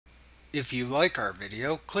If you like our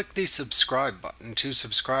video, click the subscribe button to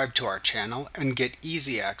subscribe to our channel and get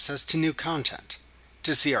easy access to new content.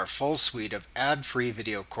 To see our full suite of ad-free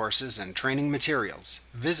video courses and training materials,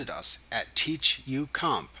 visit us at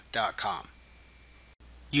teachucomp.com.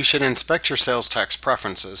 You should inspect your sales tax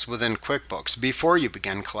preferences within QuickBooks before you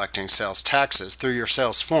begin collecting sales taxes through your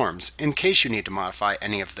sales forms in case you need to modify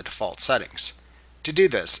any of the default settings. To do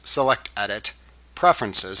this, select Edit,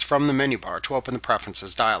 Preferences from the menu bar to open the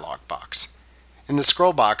Preferences dialog box. In the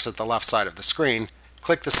scroll box at the left side of the screen,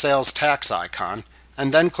 click the Sales Tax icon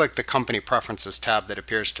and then click the Company Preferences tab that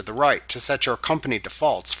appears to the right to set your company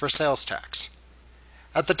defaults for sales tax.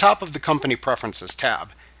 At the top of the Company Preferences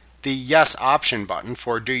tab, the Yes option button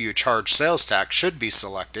for Do You Charge Sales Tax should be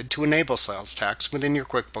selected to enable sales tax within your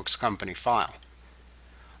QuickBooks company file.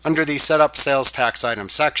 Under the Set Up Sales Tax Item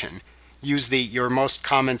section, use the Your Most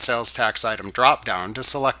Common Sales Tax Item drop-down to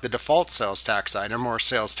select the default sales tax item or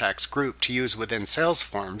sales tax group to use within sales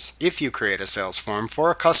forms if you create a sales form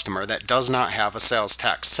for a customer that does not have a sales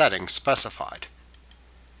tax setting specified.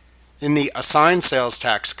 In the Assign Sales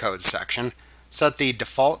Tax Code section, set the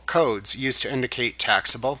default codes used to indicate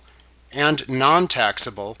taxable and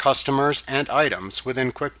non-taxable customers and items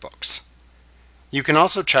within QuickBooks. You can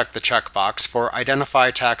also check the checkbox for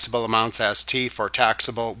Identify Taxable Amounts as T for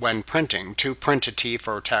taxable when printing to print a T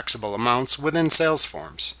for taxable amounts within sales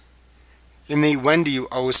forms. In the When Do You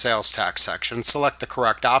Owe Sales Tax section, select the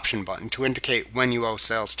correct option button to indicate when you owe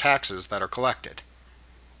sales taxes that are collected.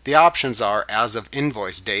 The options are As of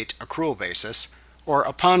Invoice Date accrual basis or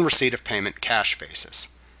Upon Receipt of Payment cash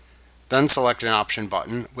basis. Then select an option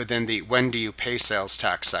button within the When Do You Pay Sales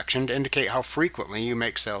Tax section to indicate how frequently you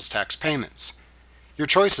make sales tax payments. Your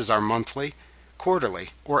choices are monthly, quarterly,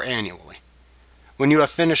 or annually. When you have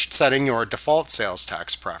finished setting your default sales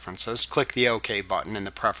tax preferences, click the OK button in the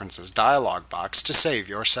Preferences dialog box to save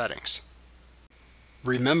your settings.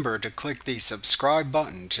 Remember to click the subscribe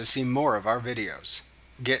button to see more of our videos.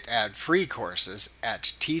 Get ad-free courses at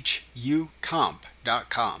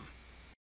teachucomp.com.